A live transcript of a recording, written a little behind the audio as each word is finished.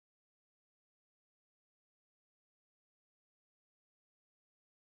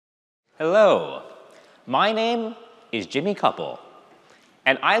Hello, my name is Jimmy Koppel,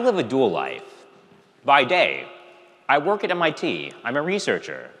 and I live a dual life. By day, I work at MIT. I'm a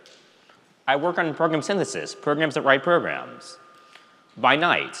researcher. I work on program synthesis, programs that write programs. By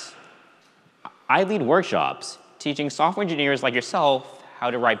night, I lead workshops teaching software engineers like yourself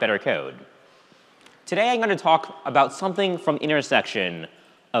how to write better code. Today, I'm going to talk about something from the intersection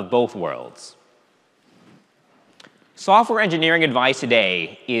of both worlds. Software engineering advice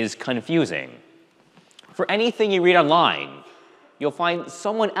today is confusing. For anything you read online, you'll find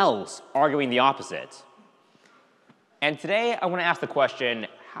someone else arguing the opposite. And today, I want to ask the question,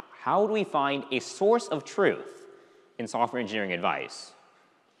 how do we find a source of truth in software engineering advice?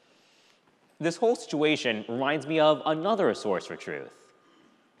 This whole situation reminds me of another source for truth.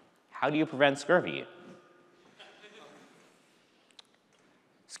 How do you prevent scurvy?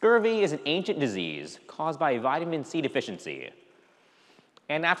 Scurvy is an ancient disease caused by vitamin C deficiency.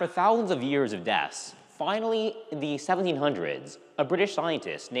 And after thousands of years of deaths, finally in the 1700s, a British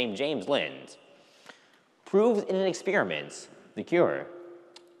scientist named James Lind proved in an experiment the cure: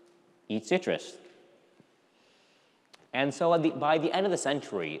 eat citrus. And so by the end of the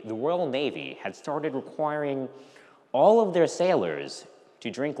century, the Royal Navy had started requiring all of their sailors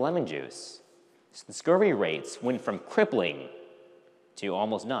to drink lemon juice. So the scurvy rates went from crippling to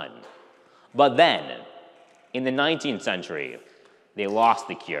almost none. But then, in the 19th century, they lost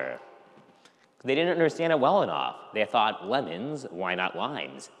the cure. They didn't understand it well enough. They thought, lemons, why not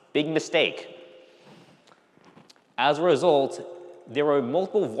limes? Big mistake. As a result, there were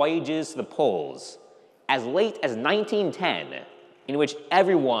multiple voyages to the poles as late as 1910 in which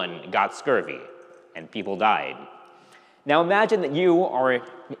everyone got scurvy and people died. Now imagine that you are an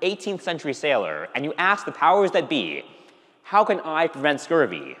 18th century sailor and you ask the powers that be, how can I prevent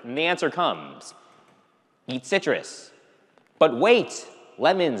scurvy? And the answer comes, eat citrus. But wait,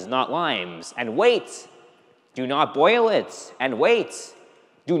 lemons, not limes. And wait, do not boil it. And wait,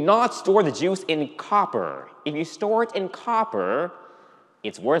 do not store the juice in copper. If you store it in copper,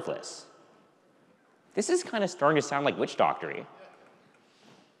 it's worthless. This is kind of starting to sound like witch doctory.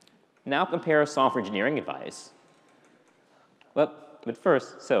 Now compare software engineering advice. But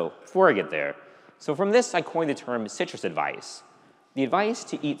first, before I get there, so from this, I coined the term citrus advice. The advice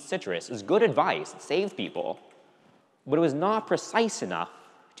to eat citrus is good advice. It saves people. But it was not precise enough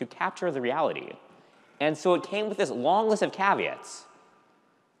to capture the reality. And so it came with this long list of caveats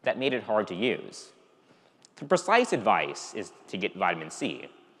that made it hard to use. The precise advice is to get vitamin C.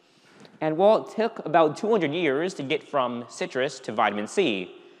 And while it took about 200 years to get from citrus to vitamin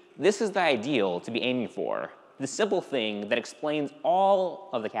C, this is the ideal to be aiming for, the simple thing that explains all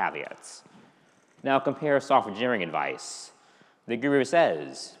of the caveats. Now compare software engineering advice. The guru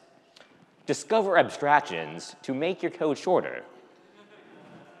says, discover abstractions to make your code shorter.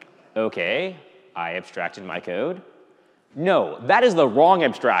 Okay, I abstracted my code. No, that is the wrong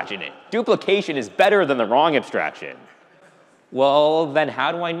abstraction. Duplication is better than the wrong abstraction. Well, then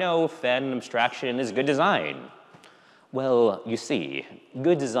how do I know if an abstraction is good design? Well, you see,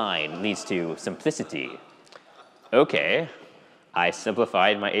 good design leads to simplicity. Okay, I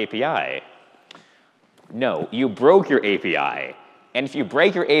simplified my API. No, you broke your API. And if you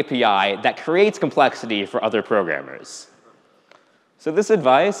break your API, that creates complexity for other programmers. So this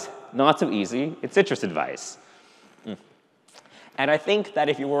advice, not so easy. It's citrus advice. And I think that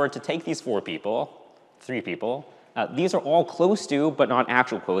if you were to take these three people, these are all close to, but not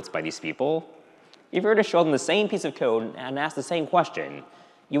actual quotes by these people. If you were to show them the same piece of code and ask the same question,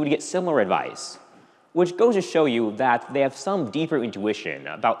 you would get similar advice, which goes to show you that they have some deeper intuition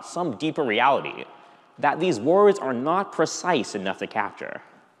about some deeper reality, that these words are not precise enough to capture.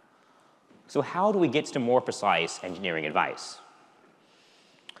 So how do we get to more precise engineering advice?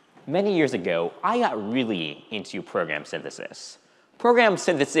 Many years ago, I got really into program synthesis. Program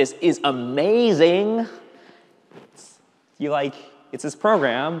synthesis is amazing. It's this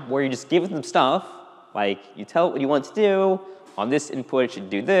program where you just give them stuff, like you tell it what you want to do, on this input it should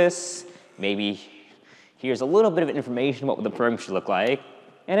do this, maybe here's a little bit of information about what the program should look like,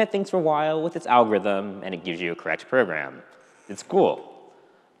 and it thinks for a while with its algorithm, and it gives you a correct program. It's cool.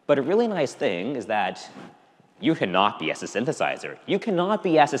 But a really nice thing is that you cannot BS a synthesizer. You cannot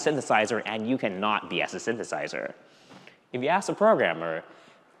BS a synthesizer, and you cannot BS a synthesizer. If you ask a programmer,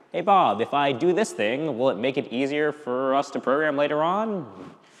 hey, Bob, if I do this thing, will it make it easier for us to program later on?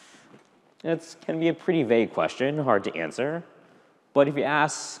 It can be a pretty vague question, hard to answer. But if you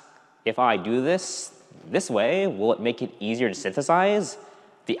ask, if I do this way, will it make it easier to synthesize?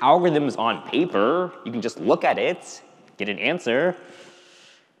 The algorithm is on paper. You can just look at it, get an answer.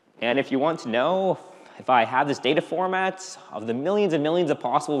 And if you want to know if I have this data format of the millions and millions of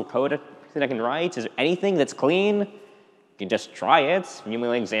possible code that I can write, is there anything that's clean? You can just try it,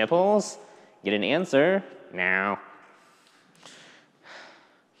 emulate examples, get an answer. No.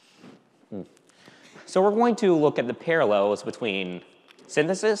 So we're going to look at the parallels between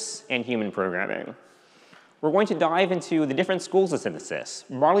synthesis and human programming. We're going to dive into the different schools of synthesis.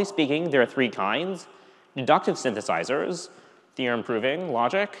 Broadly speaking, there are three kinds: deductive synthesizers, theorem proving,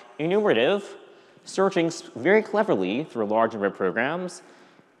 logic; enumerative, searching very cleverly through a large number of programs.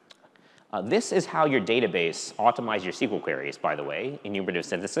 This is how your database optimizes your SQL queries, by the way, enumerative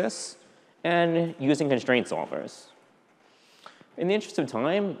synthesis, and using constraint solvers. In the interest of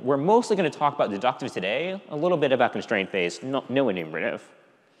time, we're mostly going to talk about deductive today, a little bit about constraint-based, no enumerative.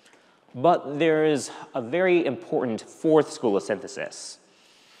 But there is a very important fourth school of synthesis.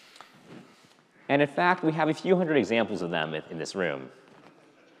 And in fact, we have a few hundred examples of them in this room.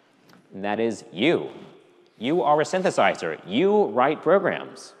 And that is you. You are a synthesizer. You write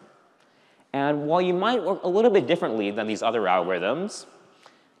programs. And while you might work a little bit differently than these other algorithms,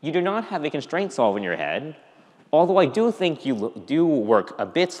 you do not have a constraint solver in your head, although I do think you do work a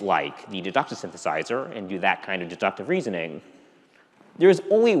bit like the deductive synthesizer and do that kind of deductive reasoning. There's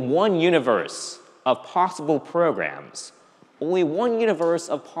only one universe of possible programs, only one universe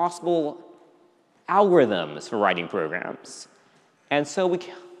of possible algorithms for writing programs. And so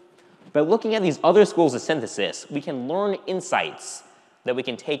by looking at these other schools of synthesis, we can learn insights that we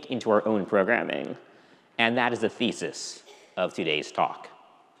can take into our own programming. And that is the thesis of today's talk.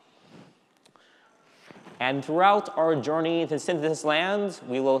 And throughout our journey to synthesis lands,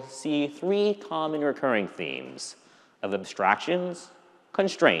 we will see three common recurring themes of abstractions,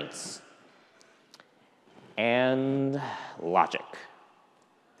 constraints, and logic.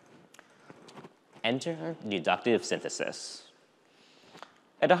 Enter deductive synthesis.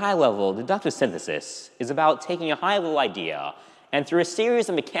 At a high level, deductive synthesis is about taking a high-level idea and through a series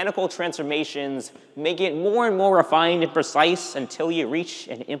of mechanical transformations, making it more and more refined and precise until you reach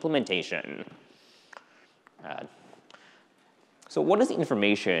an implementation. So what is the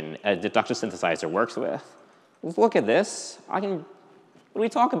information a deductive synthesizer works with? Let's look at this. When we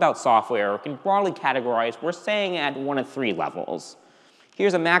talk about software, we can broadly categorize, we're saying at one of three levels.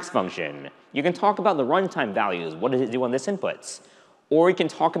 Here's a max function. You can talk about the runtime values. What does it do on this inputs? Or you can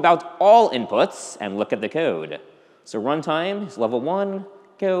talk about all inputs and look at the code. So runtime is level 1,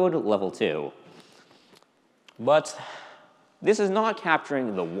 code level 2. But this is not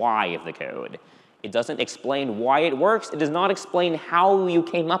capturing the why of the code. It doesn't explain why it works. It does not explain how you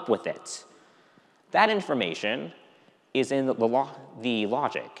came up with it. That information is in the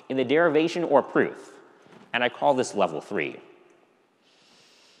logic, in the derivation or proof. And I call this level 3.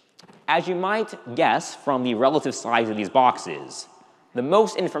 As you might guess from the relative size of these boxes, the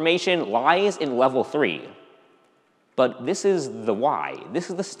most information lies in level 3. But this is the why. This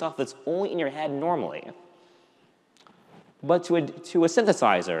is the stuff that's only in your head normally. But to a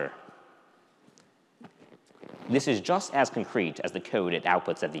synthesizer, this is just as concrete as the code it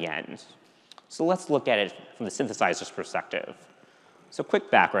outputs at the end. So let's look at it from the synthesizer's perspective. So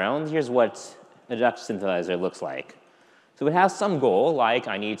quick background, here's what a deductive synthesizer looks like. So it has some goal, like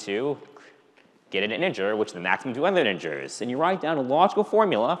I need to get an integer, which is the maximum two other integers. And you write down a logical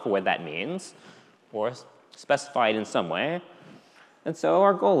formula for what that means, or specify it in some way. And so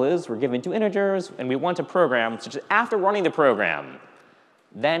our goal is we're given two integers, and we want a program such that after running the program,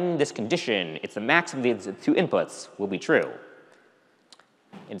 then this condition, it's the maximum of the two inputs, will be true.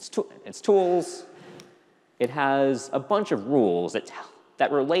 In its tools, it has a bunch of rules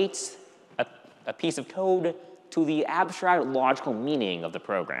that relate a piece of code to the abstract logical meaning of the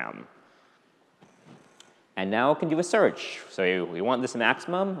program. And now it can do a search. So we want this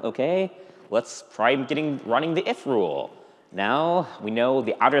maximum, okay? Let's try running the if rule. Now we know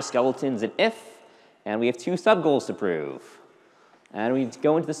the outer skeleton's an if, and we have two sub-goals to prove. And we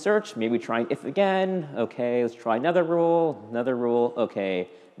go into the search, maybe we try an if again. Okay, let's try another rule, okay.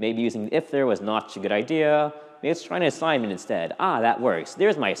 Maybe using the if there was not such a good idea. Maybe let's try an assignment instead. Ah, that works.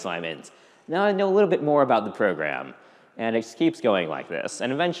 There's my assignment. Now I know a little bit more about the program. And it just keeps going like this.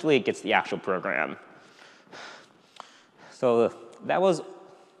 And eventually it gets the actual program. So that was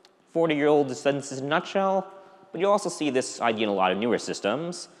 40-year-old synthesis in a nutshell. But you also see this idea in a lot of newer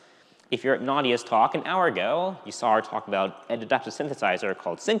systems. If you're at Nadia's talk an hour ago, you saw her talk about a deductive synthesizer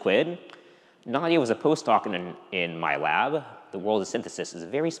called Synquid. Nadia was a postdoc in my lab. The world of synthesis is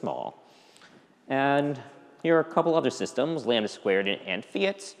very small. And here are a couple other systems, lambda squared and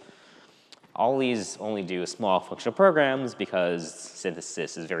Fiat. All these only do small functional programs because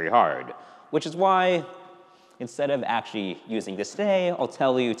synthesis is very hard, which is why instead of actually using this today, I'll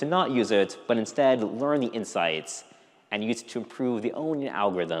tell you to not use it, but instead learn the insights and use it to improve the own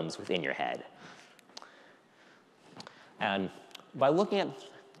algorithms within your head. And by looking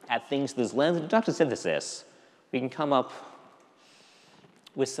at things through this lens of deductive synthesis, we can come up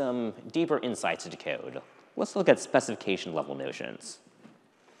with some deeper insights into code. Let's look at specification level notions.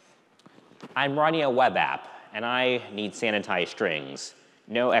 I'm writing a web app, and I need sanitized strings,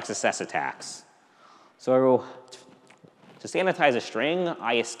 no XSS attacks. So to sanitize a string,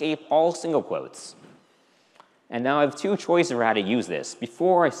 I escape all single quotes. And now I have two choices for how to use this.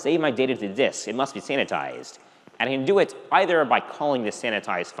 Before I save my data to the disk, it must be sanitized. And I can do it either by calling the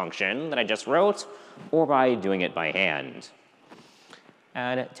sanitize function that I just wrote, or by doing it by hand.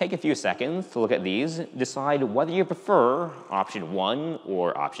 And take a few seconds to look at these, decide whether you prefer option 1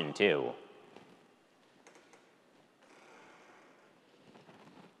 or option 2.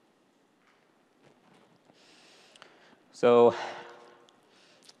 So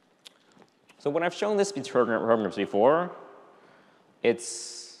when I've shown this programs before,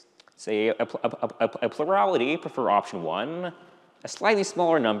 it's, say, a plurality prefer option 1, a slightly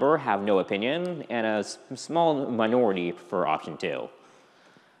smaller number have no opinion, and a small minority prefer option 2.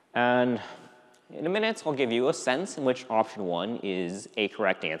 And in a minute, I'll give you a sense in which option 1 is a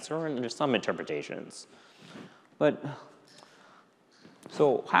correct answer, and there's some interpretations. But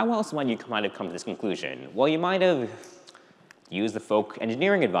so how else might you have come to this conclusion? Well, you might have used the folk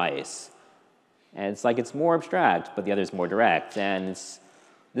engineering advice. And it's like it's more abstract, but the other is more direct. And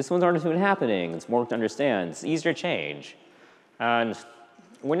this one's already been happening. It's more to understand. It's easier to change. And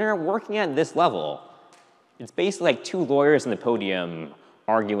when you're working at this level, it's basically like two lawyers on the podium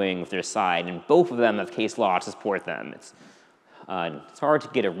arguing with their side, and both of them have case law to support them. It's hard to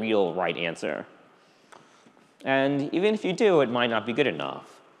get a real right answer. And even if you do, it might not be good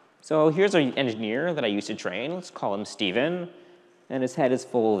enough. So here's an engineer that I used to train. Let's call him Steven. And his head is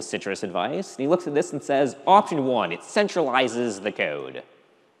full of citrus advice. And he looks at this and says, option 1, it centralizes the code.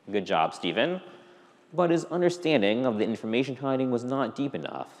 Good job, Steven. But his understanding of the information hiding was not deep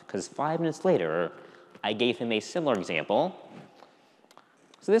enough, because 5 minutes later, I gave him a similar example.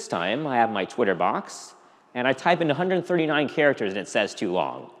 So this time, I have my Twitter box, and I type in 139 characters, and it says too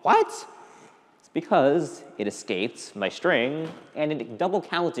long. What? It's because it escaped my string, and it double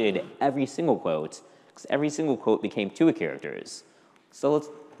counted every single quote, because every single quote became 2 characters. So let's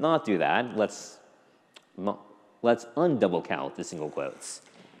not do that. Let's undouble count the single quotes.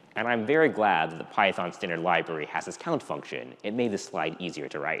 And I'm very glad that the Python standard library has this count function. It made this slide easier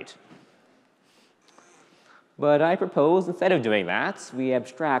to write. But I propose, instead of doing that, we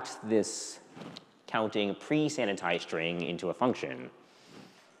abstract this counting pre-sanitized string into a function.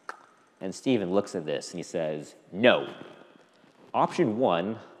 And Steven looks at this and he says, no. Option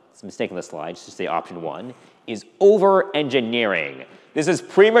 1, it's a mistake on the slide, just to say option 1, is over-engineering. This is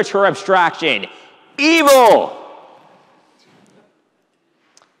premature abstraction. Evil!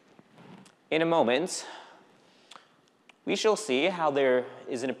 In a moment, we shall see how there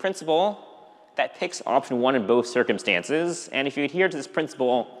is a principle that picks option 1 in both circumstances. And if you adhere to this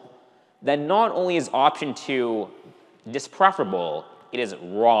principle, then not only is option 2 dispreferable, it is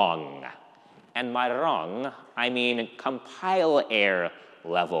wrong. And by wrong, I mean compile error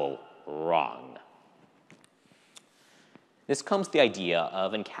level wrong. This comes to the idea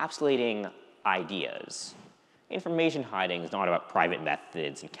of encapsulating ideas. Information hiding is not about private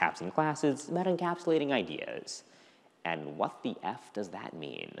methods and caps and classes, it's about encapsulating ideas. And what the F does that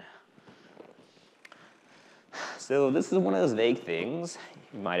mean? So this is one of those vague things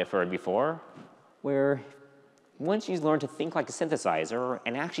you might have heard before, where once you learn to think like a synthesizer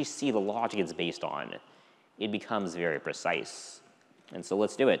and actually see the logic it's based on, it becomes very precise. And so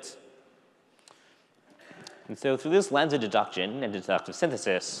let's do it. And so through this lens of deduction and deductive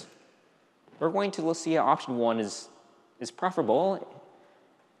synthesis, we're going to see how option 1 is preferable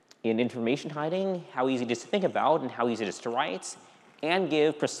in information hiding, how easy it is to think about, and how easy it is to write, and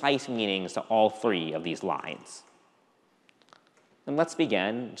give precise meanings to all 3 of these lines. And let's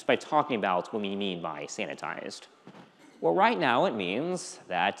begin just by talking about what we mean by sanitized. Well, right now it means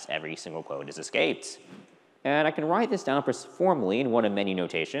that every single quote is escaped. And I can write this down formally in one of many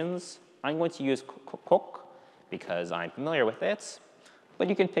notations. I'm going to use cook because I'm familiar with it. But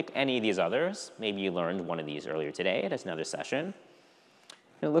you can pick any of these others. Maybe you learned one of these earlier today at another session.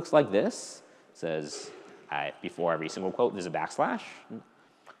 And it looks like this. It says, before every single quote, there's a backslash.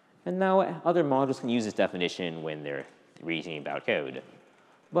 And now other modules can use this definition when they're reasoning about code.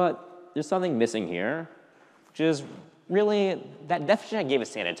 But there's something missing here, which is really that definition I gave as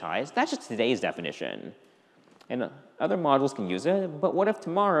sanitized, that's just today's definition. And other modules can use it, but what if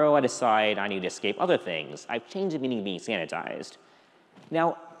tomorrow I decide I need to escape other things? I've changed the meaning of being sanitized.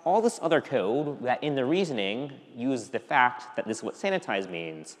 Now, all this other code that in the reasoning uses the fact that this is what sanitize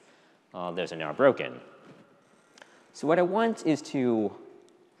means, those are now broken. So what I want is to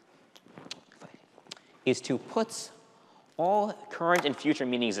put all current and future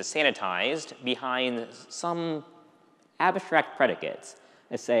meanings of sanitized behind some abstract predicates.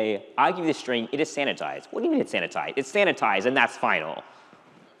 And say, I give you the string, it is sanitized. What do you mean it's sanitized? It's sanitized, and that's final.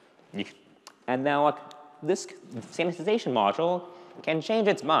 And now this sanitization module can change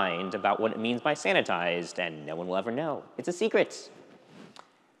its mind about what it means by sanitized, and no one will ever know. It's a secret.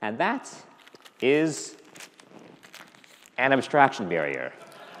 And that is an abstraction barrier.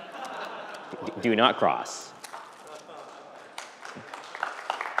 Do not cross.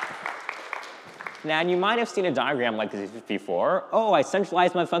 Now, you might have seen a diagram like this before. Oh, I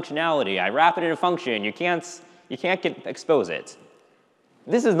centralize my functionality. I wrap it in a function. You can't expose it.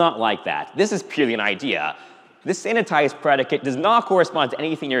 This is not like that. This is purely an idea. This sanitized predicate does not correspond to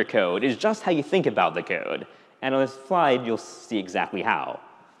anything in your code. It's just how you think about the code. And on this slide, you'll see exactly how.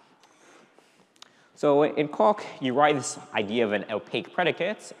 So in Calc, you write this idea of an opaque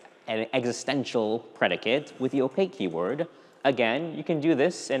predicate, an existential predicate with the opaque keyword. Again, you can do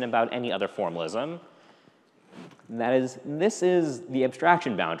this in about any other formalism. That is, this is the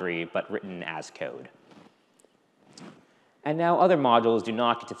abstraction boundary, but written as code. And now other modules do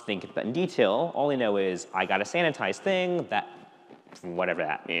not get to think about in detail. All they know is, I got a sanitized thing, that, whatever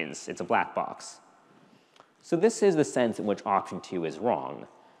that means. It's a black box. So this is the sense in which option 2 is wrong.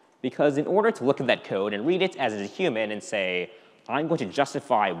 Because in order to look at that code and read it as a human and say, I'm going to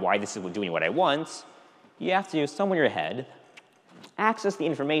justify why this is doing what I want, you have to, somewhere in your head, access the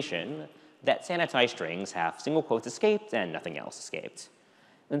information that sanitized strings have single quotes escaped and nothing else escaped.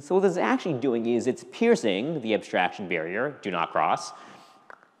 And so what this is actually doing is it's piercing the abstraction barrier, do not cross,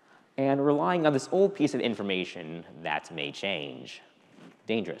 and relying on this old piece of information that may change.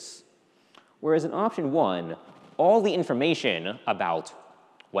 Dangerous. Whereas in option 1, all the information about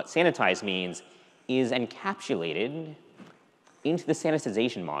what sanitize means is encapsulated into the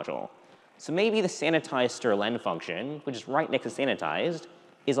sanitization module. So maybe the sanitize stir-len function, which is right next to sanitized,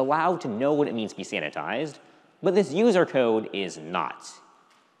 is allowed to know what it means to be sanitized, but this user code is not.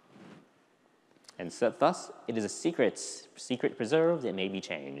 And so thus, it is a secret preserved, it may be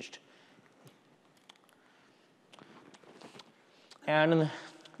changed. And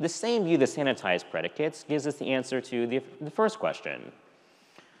the same view of the sanitized predicates gives us the answer to the first question.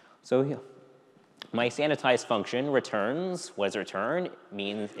 So my sanitize function returns, what does it return? It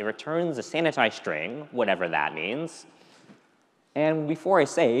means it returns a sanitized string, whatever that means. And before I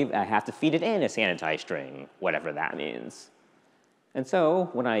save, I have to feed it in a sanitized string, whatever that means. And so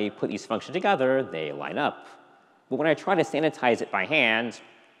when I put these functions together, they line up. But when I try to sanitize it by hand,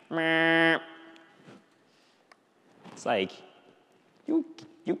 it's like, you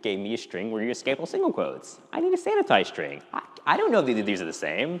gave me a string where you escape all single quotes. I need a sanitized string. I don't know that these are the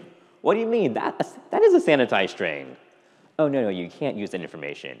same. What do you mean? That is a sanitized string. Oh, no, you can't use that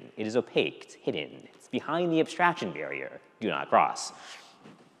information. It is opaque, it's hidden. It's behind the abstraction barrier. Do not cross.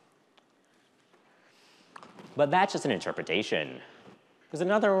 But that's just an interpretation. There's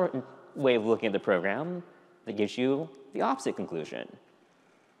another way of looking at the program that gives you the opposite conclusion.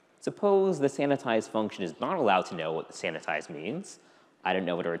 Suppose the sanitize function is not allowed to know what the sanitize means. I don't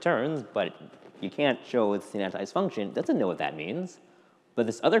know what it returns, but you can't show the sanitize function doesn't know what that means. But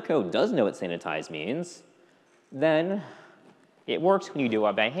this other code does know what sanitize means. Then it works when you do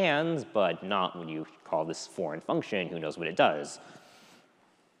it by hand, but not when you call this foreign function who knows what it does.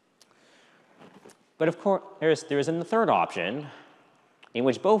 But of course, there's a third option in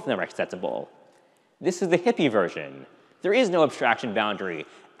which both of them are acceptable. This is the hippie version. There is no abstraction boundary.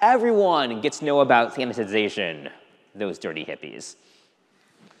 Everyone gets to know about sanitization, those dirty hippies.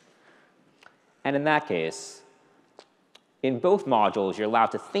 And in that case, in both modules, you're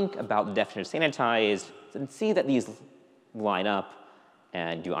allowed to think about the definition of sanitized and see that these line up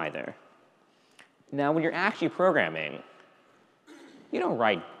and do either. Now, when you're actually programming, you don't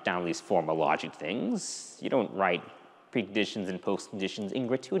write down these formal logic things. You don't write preconditions and postconditions in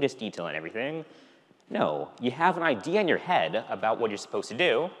gratuitous detail and everything. No, you have an idea in your head about what you're supposed to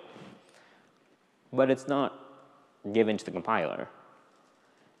do, but it's not given to the compiler.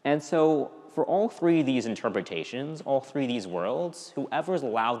 And so for all three of these interpretations, all three of these worlds, whoever is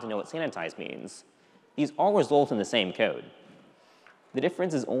allowed to know what sanitize means, these all result in the same code. The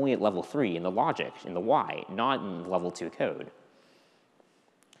difference is only at level 3 in the logic, in the why, not in level 2 code.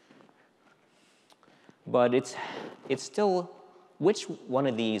 But it's still which one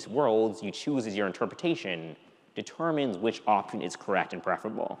of these worlds you choose as your interpretation determines which option is correct and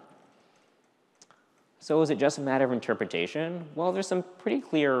preferable. So is it just a matter of interpretation? Well, there's some pretty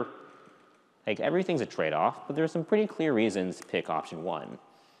clear, like everything's a trade-off, but there's some pretty clear reasons to pick option 1.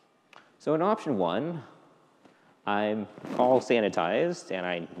 So in option 1, I'm all sanitized, and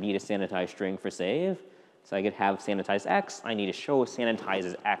I need a sanitized string for save. So I could have sanitize x. I need to show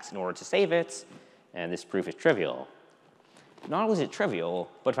sanitizes x in order to save it, and this proof is trivial. Not only is it trivial,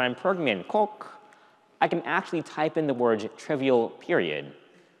 but if I'm programming in Koppel, I can actually type in the word trivial period,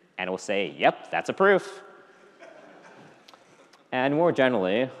 and it will say, yep, that's a proof. And more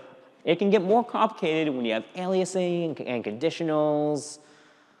generally, it can get more complicated when you have aliasing and conditionals,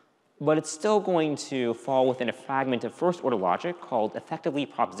 but it's still going to fall within a fragment of first-order logic called effectively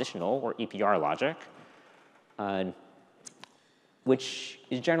propositional, or EPR logic, which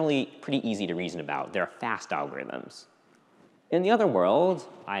is generally pretty easy to reason about. They're fast algorithms. In the other world,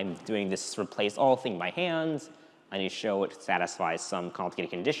 I'm doing this replace all thing by hand. I need to show it satisfies some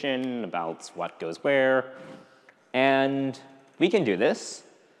complicated condition about what goes where. And we can do this,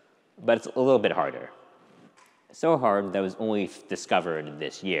 but it's a little bit harder. So hard that it was only discovered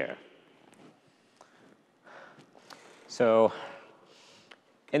this year. So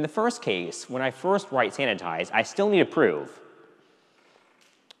in the first case, when I first write sanitize, I still need to prove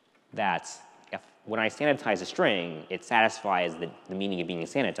that when I sanitize a string, it satisfies the meaning of being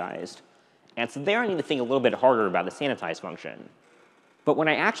sanitized. And so there I need to think a little bit harder about the sanitize function. But when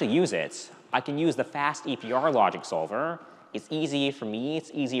I actually use it, I can use the fast EPR logic solver. It's easy for me, it's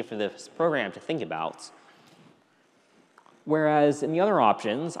easier for this program to think about. Whereas in the other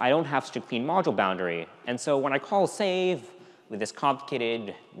options, I don't have such a clean module boundary. And so when I call save with this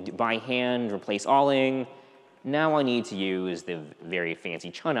complicated by hand replace alling, now I need to use the very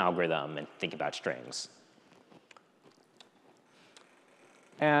fancy chun algorithm and think about strings.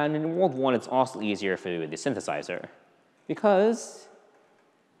 And in world 1, it's also easier for the synthesizer. Because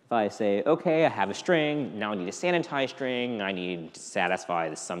if I say, OK, I have a string, now I need a sanitize string, I need to satisfy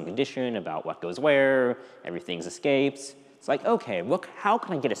the some condition about what goes where, everything's escaped. It's like, OK, look, how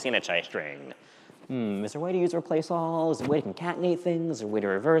can I get a sanitize string? Is there a way to use replace all? Is there a way to concatenate things? Is there a way to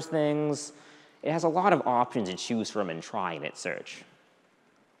reverse things? It has a lot of options to choose from and try in its search.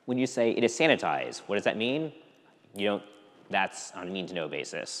 When you say it is sanitized, what does that mean? That's on a need-to-know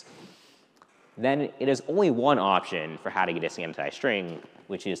basis. Then it is only one option for how to get a sanitized string,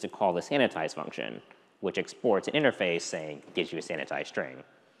 which is to call the sanitize function, which exports an interface saying, gives you a sanitized string.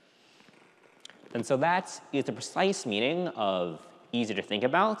 And so that is the precise meaning of easier to think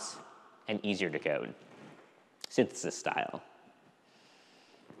about and easier to code, synthesis style.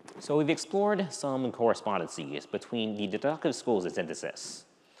 So we've explored some correspondences between the deductive schools of synthesis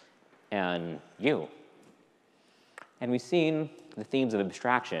and you. And we've seen the themes of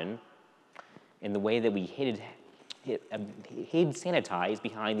abstraction in the way that we hid sanitize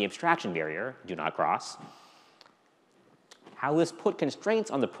behind the abstraction barrier, do not cross, how this put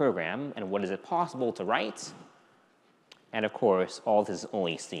constraints on the program and what is it possible to write, and of course, all this is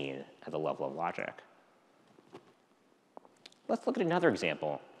only seen at the level of logic. Let's look at another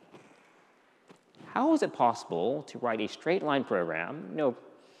example. How is it possible to write a straight line program, no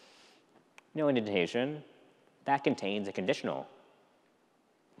indentation, that contains a conditional?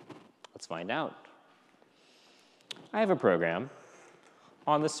 Let's find out. I have a program.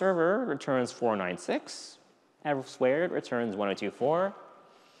 On the server, it returns 496. Elsewhere, it returns 1024.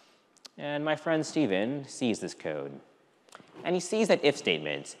 And my friend Steven sees this code. And he sees that if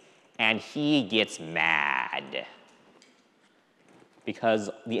statement, and he gets mad. Because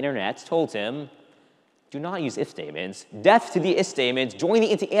the internet told him, do not use if statements. Death to the if statements. Join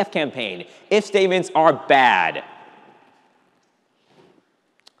the anti-if campaign. If statements are bad.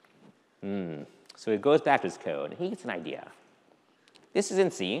 So it goes back to his code, and he gets an idea. This is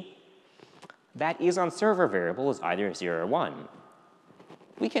in C. That is on server variable is either 0 or 1.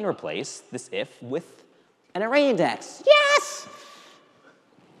 We can replace this if with an array index. Yes!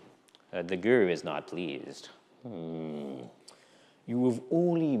 The guru is not pleased. You have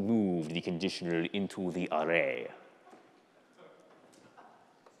only moved the conditional into the array.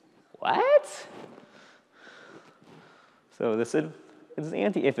 What? So this is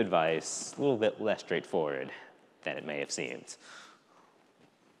anti-if advice, a little bit less straightforward than it may have seemed.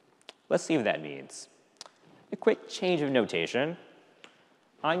 Let's see what that means. A quick change of notation.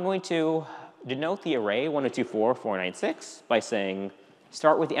 I'm going to denote the array 1024, 496 by saying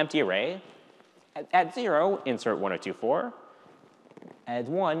start with the empty array. At 0, insert 1024. At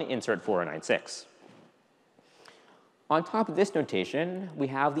 1, insert 496. On top of this notation, we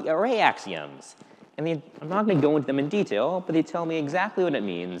have the array axioms. And I'm not going to go into them in detail, but they tell me exactly what it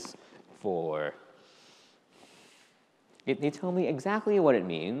means for They tell me exactly what it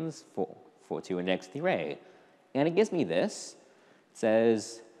means to index the array. And it gives me this. It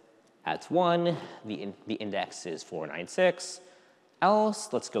says at 1, the index is 496. Else,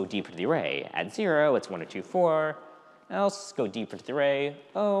 let's go deeper to the array. At 0, it's 1224. Else, let's go deeper to the array.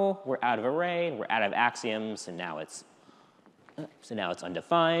 Oh, we're out of array, and we're out of axioms, and now it's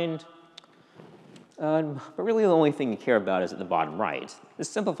undefined. But really, the only thing you care about is at the bottom right. This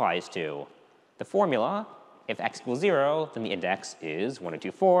simplifies to the formula. If x equals 0, then the index is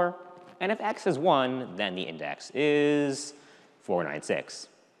 1224. And if x is 1, then the index is 496.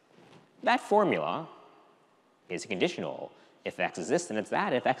 That formula is conditional. If x is this, then it's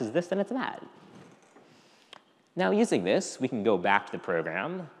that. If x is this, then it's that. Now, using this, we can go back to the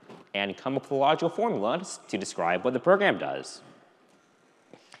program and come up with a logical formula to describe what the program does.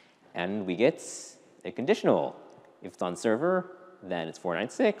 And we get a conditional. If it's on server, then it's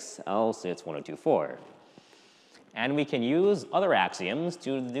 496, else it's 1024. And we can use other axioms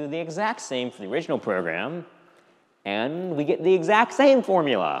to do the exact same for the original program, and we get the exact same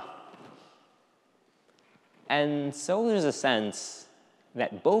formula. And so there's a sense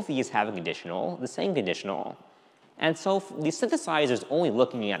that both these have a conditional, the same conditional. And so the synthesizer is only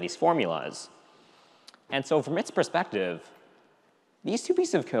looking at these formulas. And so from its perspective, these two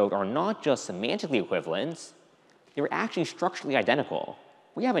pieces of code are not just semantically equivalent, they're actually structurally identical.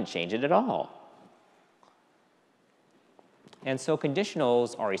 We haven't changed it at all. And so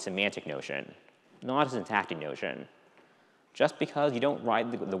conditionals are a semantic notion, not a syntactic notion. Just because you don't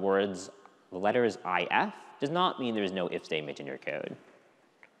write the letters IF does not mean there's no if statement in your code.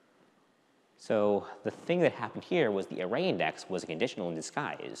 So the thing that happened here was the array index was a conditional in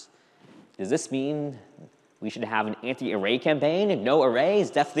disguise. Does this mean we should have an anti-array campaign? No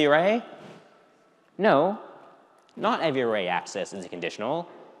arrays, death to the array? No, not every array access is a conditional,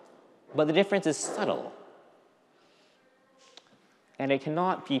 but the difference is subtle. And it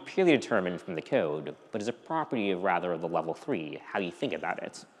cannot be purely determined from the code, but is a property of rather the level 3, how you think about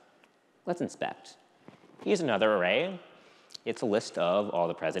it. Let's inspect. Here's another array. It's a list of all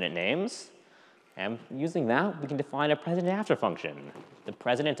the president names. And using that, we can define a president after function. The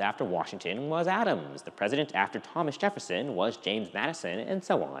president after Washington was Adams. The president after Thomas Jefferson was James Madison, and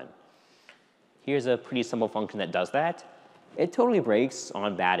so on. Here's a pretty simple function that does that. It totally breaks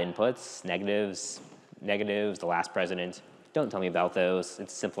on bad inputs, negatives, the last president. Don't tell me about those.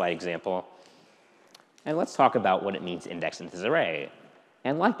 It's a simplified example. And let's talk about what it means to index into this array.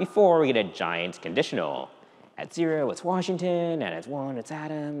 And like before, we get a giant conditional. At 0, it's Washington, and at 1, it's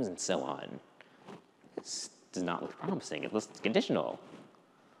Adams, and so on. This does not look promising. It looks conditional.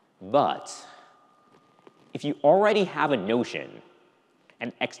 But if you already have a notion,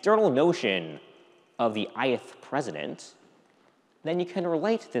 an external notion of the ith president, then you can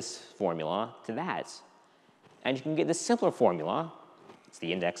relate this formula to that. And you can get this simpler formula. It's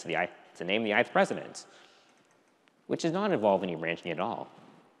the index of the it's the name of the ith president, which does not involve any branching at all.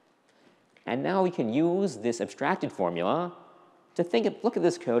 And now we can use this abstracted formula to look at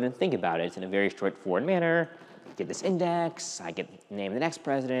this code and think about it in a very straightforward manner. Get this index, I get the name of the next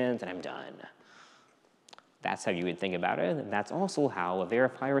president, and I'm done. That's how you would think about it, and that's also how a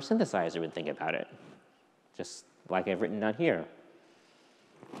verifier or synthesizer would think about it, just like I've written down here.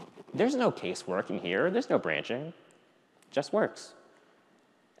 There's no casework in here, there's no branching, it just works.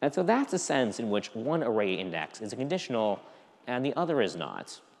 And so that's a sense in which one array index is a conditional and the other is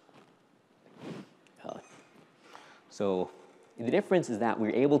not. So the difference is that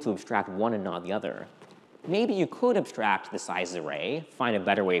we're able to abstract one and not the other. Maybe you could abstract the size array, find a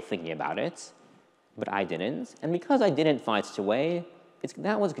better way of thinking about it, but I didn't. And because I didn't find such a way,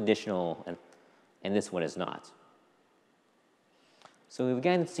 that was conditional and this one is not. So we've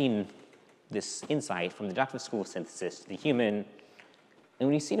again seen this insight from the deductive school of synthesis to the human. And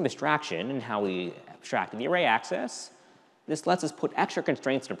when you see an abstraction and how we abstracted the array access, this lets us put extra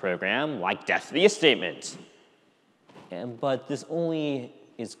constraints in a program, like death to the if statement. But this only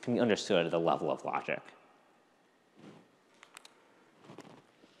can be understood at the level of logic.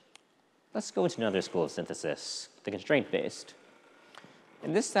 Let's go into another school of synthesis, the constraint-based.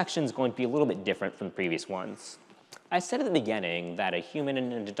 And this section is going to be a little bit different from the previous ones. I said at the beginning that a human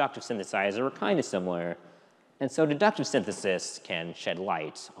and a deductive synthesizer are kind of similar, and so deductive synthesis can shed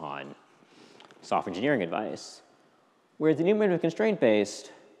light on software engineering advice. Whereas the numerative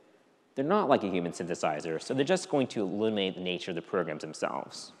constraint-based, they're not like a human synthesizer, so they're just going to eliminate the nature of the programs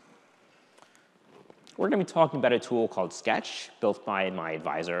themselves. We're going to be talking about a tool called Sketch, built by my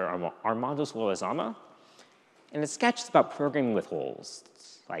advisor, Armando Solozama. And the Sketch is about programming with holes.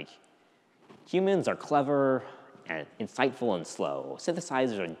 It's like humans are clever and insightful and slow.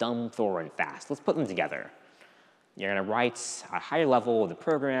 Synthesizers are dumb, thorough, and fast. Let's put them together. You're going to write a higher level of the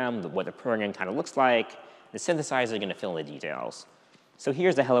program, what the program kind of looks like. The synthesizer is going to fill in the details. So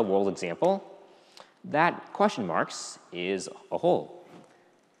here's the hello world example. That question marks is a hole.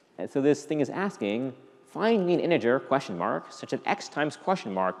 And so this thing is asking, find me an integer question mark such that x times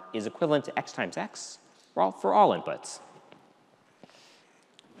question mark is equivalent to x times x for all inputs.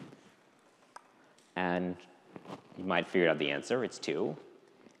 And you might figure out the answer. It's 2.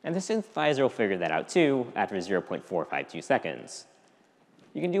 And the synthesizer will figure that out too after 0.452 seconds.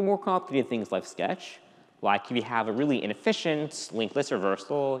 You can do more complicated things like sketch. Like if you have a really inefficient linked list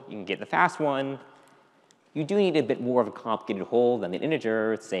reversal, you can get the fast one. You do need a bit more of a complicated hole than an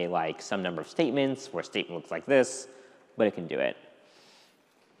integer, say like some number of statements where a statement looks like this, but it can do it.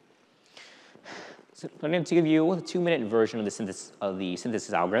 So I'm going to give you a 2-minute version of the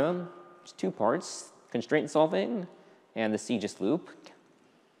synthesis algorithm. It's 2 parts, constraint solving and the CGIS loop.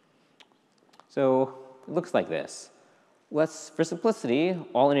 So it looks like this. For simplicity,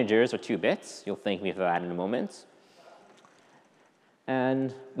 all integers are 2 bits. You'll thank me for that in a moment.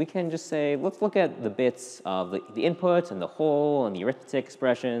 And we can just say, let's look at the bits of the input and the whole and the arithmetic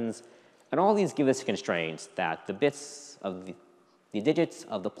expressions. And all these give us constraints that the bits of the digits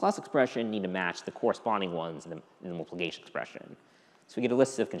of the plus expression need to match the corresponding ones in the multiplication expression. So we get a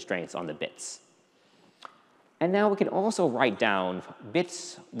list of constraints on the bits. And now we can also write down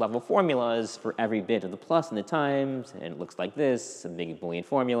bits level formulas for every bit of the plus and the times. And it looks like this, some big Boolean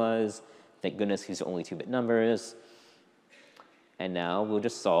formulas. Thank goodness these are only 2-bit numbers. And now we'll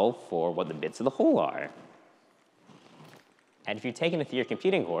just solve for what the bits of the whole are. And if you've taken a theory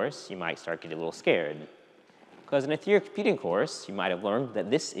computing course, you might start getting a little scared. Because in a theory computing course, you might have learned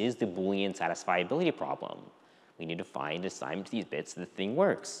that this is the Boolean satisfiability problem. We need to find assignment to these bits so the thing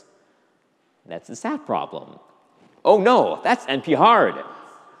works. That's the SAT problem. Oh no, that's NP hard.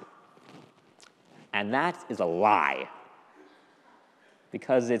 And that is a lie.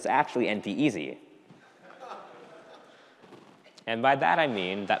 Because it's actually NP easy. And by that I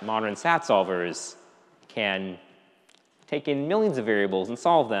mean that modern SAT solvers can take in millions of variables and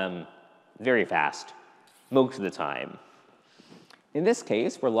solve them very fast, most of the time. In this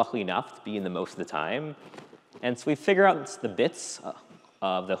case, we're lucky enough to be in the most of the time. And so we figure out the bits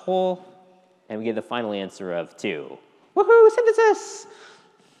of the whole, and we get the final answer of 2. Woohoo, synthesis!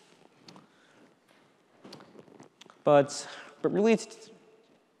 But really,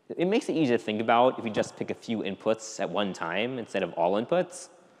 it makes it easy to think about if you just pick a few inputs at one time instead of all inputs.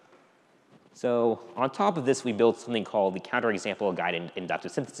 So on top of this, we built something called the counterexample guided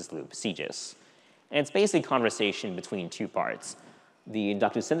inductive synthesis loop, CGIS. And it's basically a conversation between 2 parts, the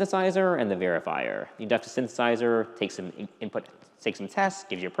inductive synthesizer and the verifier. The inductive synthesizer takes some input, takes some tests,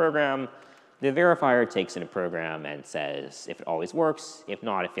 gives you a program. The verifier takes in a program and says if it always works, if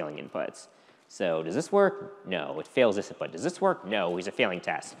not, if failing inputs. So does this work? No, it fails this input. Does this work? No, it's a failing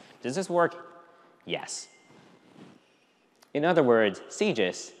test. Does this work? Yes. In other words,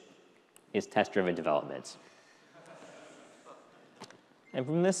 CGIS is test-driven development. And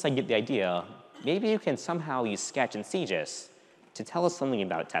from this, I get the idea, maybe you can somehow use Sketch and CGIS to tell us something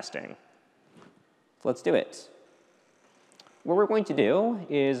about testing. So let's do it. What we're going to do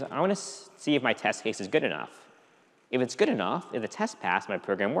is I want to see if my test case is good enough. If it's good enough, if the test passed, my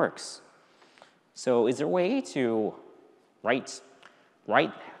program works. So is there a way to write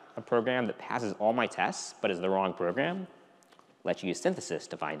a program that passes all my tests but is the wrong program? Let's use synthesis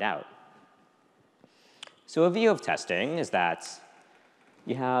to find out. So a view of testing is that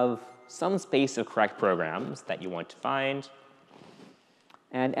you have some space of correct programs that you want to find,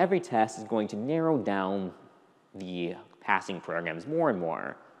 and every test is going to narrow down the passing programs more and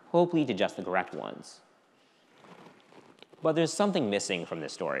more, hopefully to just the correct ones. But there's something missing from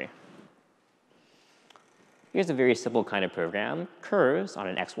this story. Here's a very simple kind of program, curves on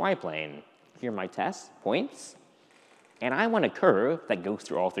an xy plane. Here are my test points, and I want a curve that goes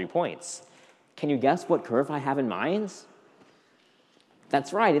through all 3 points. Can you guess what curve I have in mind?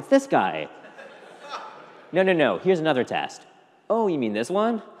 That's right, it's this guy. No, here's another test. Oh, you mean this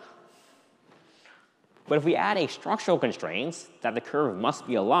one? But if we add a structural constraint that the curve must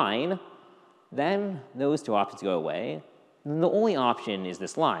be a line, then those 2 options go away. And the only option is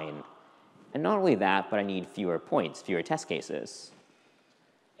this line. And not only that, but I need fewer points, fewer test cases.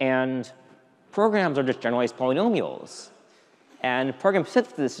 And programs are just generalized polynomials. And program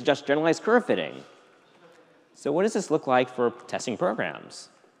synthesis is just generalized curve fitting. So what does this look like for testing programs?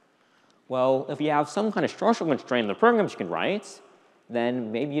 Well, if you have some kind of structural constraint in the programs you can write,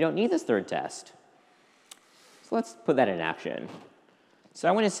 then maybe you don't need this 3rd test. So let's put that in action. So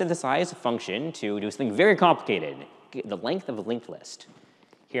I want to synthesize a function to do something very complicated, get the length of a linked list.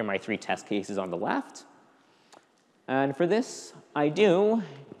 Here are my 3 test cases on the left. And for this, I do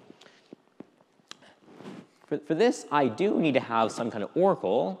need to have some kind of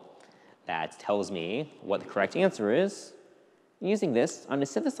oracle that tells me what the correct answer is. Using this, I'm going to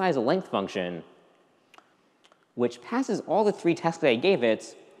synthesize a length function which passes all the 3 tests that I gave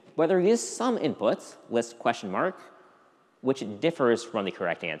it, but there is some input, list question mark, which differs from the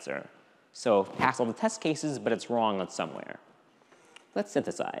correct answer. So pass all the test cases, but it's wrong on somewhere. Let's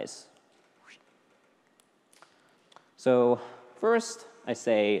synthesize. So first, I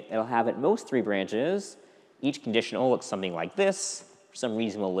say it'll have at most 3 branches. Each conditional looks something like this for some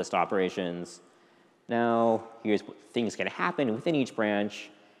reasonable list operations. Now, here's what things can happen within each branch,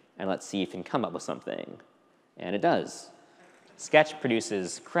 and let's see if it can come up with something. And it does. Sketch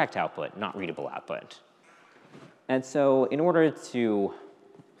produces correct output, not readable output. And so in order to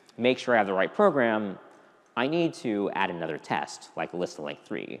make sure I have the right program, I need to add another test, like a list of length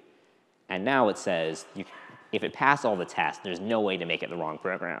 3. And now it says, if it passed all the tests, there's no way to make it the wrong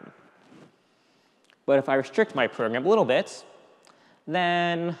program. But if I restrict my program a little bit,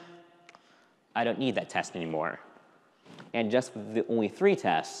 then I don't need that test anymore. And just with the only 3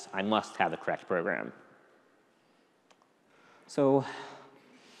 tests, I must have the correct program. So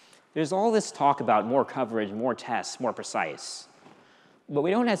there's all this talk about more coverage, more tests, more precise. But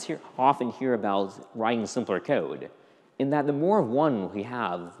we don't often hear about writing simpler code, in that the more of one we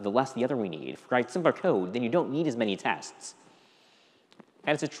have, the less the other we need. If you write simpler code, then you don't need as many tests.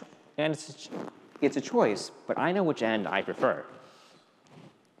 And it's a choice, but I know which end I prefer.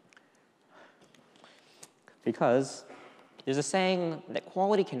 Because there's a saying that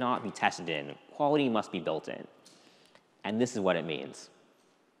quality cannot be tested in, quality must be built in. And this is what it means.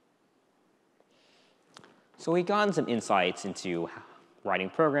 So we've gotten some insights into writing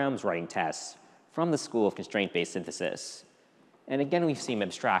programs, writing tests from the school of constraint-based synthesis. And again, we've seen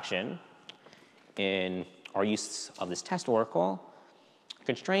abstraction in our use of this test oracle,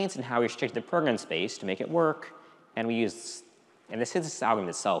 constraints and how we restrict the program space to make it work, and the synthesis algorithm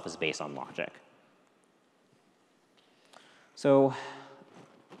itself is based on logic. So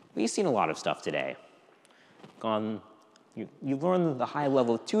we've seen a lot of stuff today. You've learned the high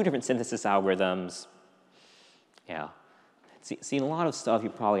level of 2 different synthesis algorithms. Yeah, seen a lot of stuff you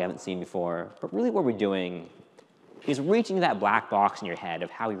probably haven't seen before. But really what we're doing is reaching that black box in your head of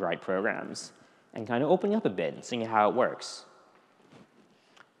how you write programs and kind of opening up a bit and seeing how it works.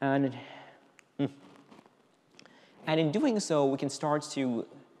 And in doing so, we can start to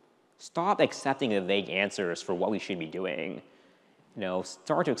stop accepting the vague answers for what we should be doing.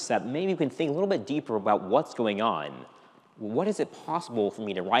 Start to accept, maybe we can think a little bit deeper about what's going on. What is it possible for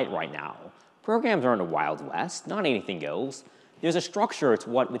me to write right now? Programs aren't a Wild West. Not anything goes. There's a structure to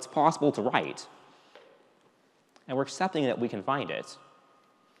what it's possible to write. And we're accepting that we can find it.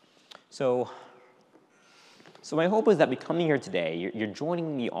 So my hope is that by coming here today, you're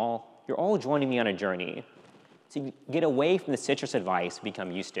all joining me on a journey to get away from the citrus advice we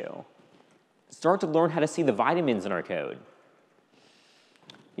become used to. Start to learn how to see the vitamins in our code.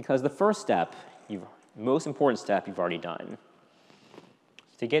 Because the first step, most important step you've already done.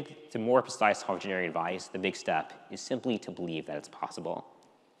 To get to more precise functionary advice, the big step is simply to believe that it's possible.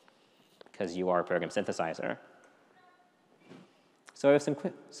 Because you are a program synthesizer. So if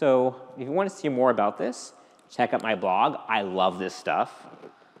you want to see more about this, check out my blog. I love this stuff.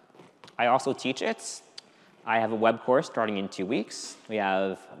 I also teach it. I have a web course starting in 2 weeks. We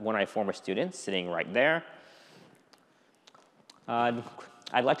have one of my former students sitting right there.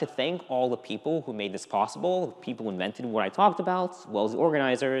 I'd like to thank all the people who made this possible, the people who invented what I talked about, as well as the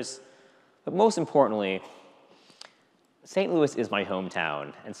organizers. But most importantly, St. Louis is my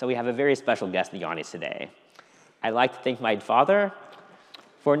hometown, and so we have a very special guest in the audience today. I'd like to thank my father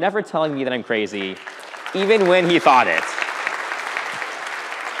for never telling me that I'm crazy, even when he thought it.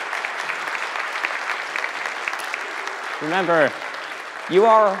 Remember, you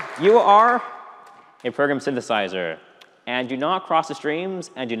are a program synthesizer. And do not cross the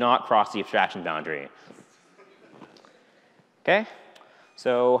streams, and do not cross the abstraction boundary. OK?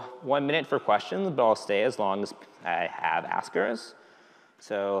 So 1 minute for questions, but I'll stay as long as I have askers.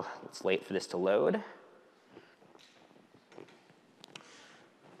 So let's wait for this to load.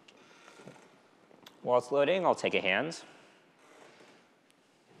 While it's loading, I'll take a hand.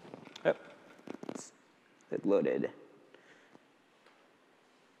 Oh, it loaded.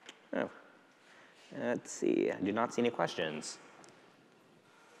 Oh. Let's see. I do not see any questions.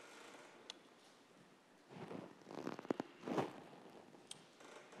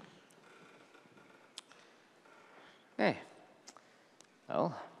 Okay.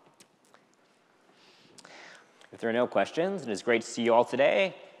 Well, if there are no questions, it is great to see you all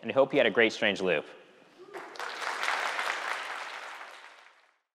today, and I hope you had a great strange loop.